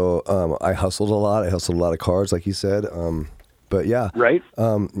 so I hustled a lot. I hustled a lot of cars, like you said. But yeah, Right.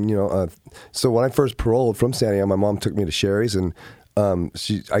 So when I first paroled from San Diego, my mom took me to Sherry's, and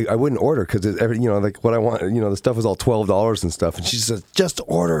I wouldn't order because like what I want, the stuff was all $12 and stuff, and she said just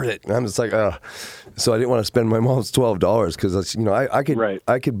order it, and I'm just like, ugh. So I didn't want to spend my mom's $12 because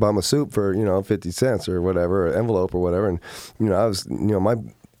I could bum a soup for 50 cents or whatever, or envelope or whatever, and I was my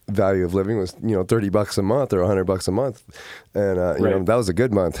value of living was $30 a month or $100 a month, and that was a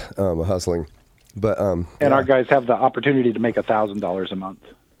good month of hustling. But our guys have the opportunity to make $1,000 a month.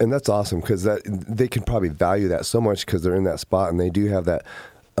 And that's awesome because they can probably value that so much because they're in that spot and they do have that,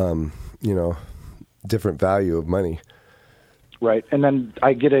 different value of money. Right. And then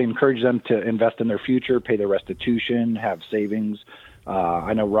I get to encourage them to invest in their future, pay their restitution, have savings.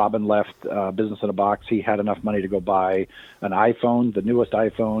 I know Robin left Business in a Box. He had enough money to go buy an iPhone, the newest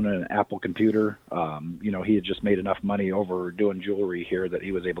iPhone, and an Apple computer. He had just made enough money over doing jewelry here that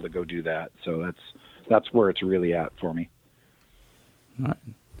he was able to go do that. So that's where it's really at for me. All right.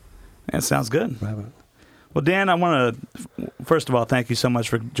 That sounds good. Well, Dan, I want to, first of all, thank you so much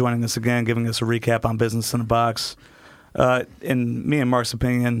for joining us again, giving us a recap on Business in a Box. In me and Mark's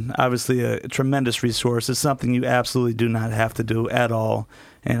opinion, obviously a tremendous resource. It's something you absolutely do not have to do at all.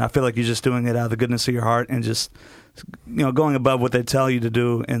 And I feel like you're just doing it out of the goodness of your heart and just, going above what they tell you to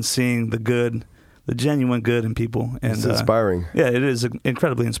do and seeing the good, the genuine good in people. And it's inspiring. Yeah, it is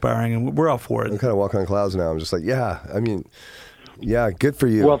incredibly inspiring, and we're all for it. I'm kind of walking on clouds now. I'm just like, yeah, good for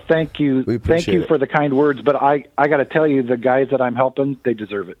you. Well, thank you. Thank you for the kind words. But I got to tell you, the guys that I'm helping, they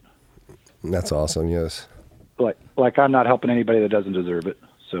deserve it. That's awesome, yes. Like I'm not helping anybody that doesn't deserve it.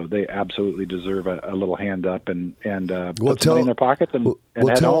 So they absolutely deserve a little hand up and put some money in their pockets and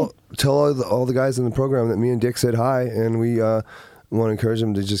head home. Tell all the guys in the program that me and Dick said hi, and we want to encourage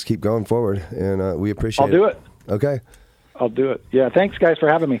them to just keep going forward, and we appreciate it. I'll do it. Okay. I'll do it. Yeah, thanks, guys, for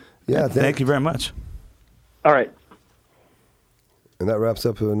having me. Yeah, thank you very much. All right. And that wraps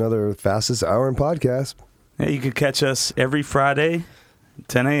up another Fastest Hour in Podcast. Yeah, you can catch us every Friday,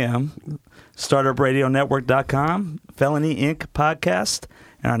 10 a.m., StartupRadioNetwork.com, Felony Inc. podcast.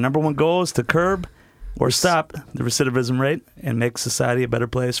 And our number one goal is to curb or stop the recidivism rate and make society a better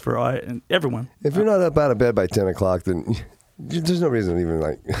place for everyone. If you're not up out of bed by 10 o'clock, then there's no reason to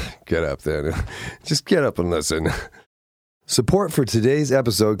even get up then. Just get up and listen. Support for today's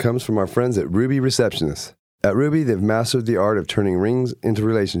episode comes from our friends at Ruby Receptionists. At Ruby, they've mastered the art of turning rings into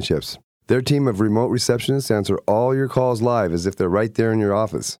relationships. Their team of remote receptionists answer all your calls live as if they're right there in your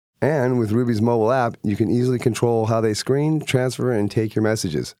office. And with Ruby's mobile app, you can easily control how they screen, transfer, and take your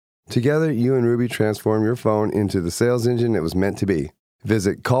messages. Together, you and Ruby transform your phone into the sales engine it was meant to be.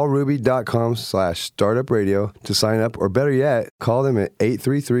 Visit callruby.com/startupradio to sign up, or better yet, call them at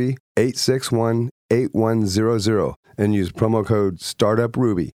 833-861-8100 and use promo code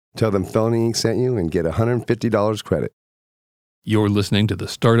StartupRuby. Tell them Felony Inc. sent you and get $150 credit. You're listening to the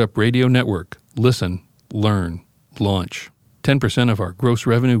Startup Radio Network. Listen, learn, launch. 10% of our gross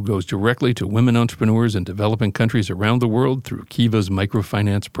revenue goes directly to women entrepreneurs in developing countries around the world through Kiva's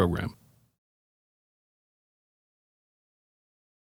microfinance program.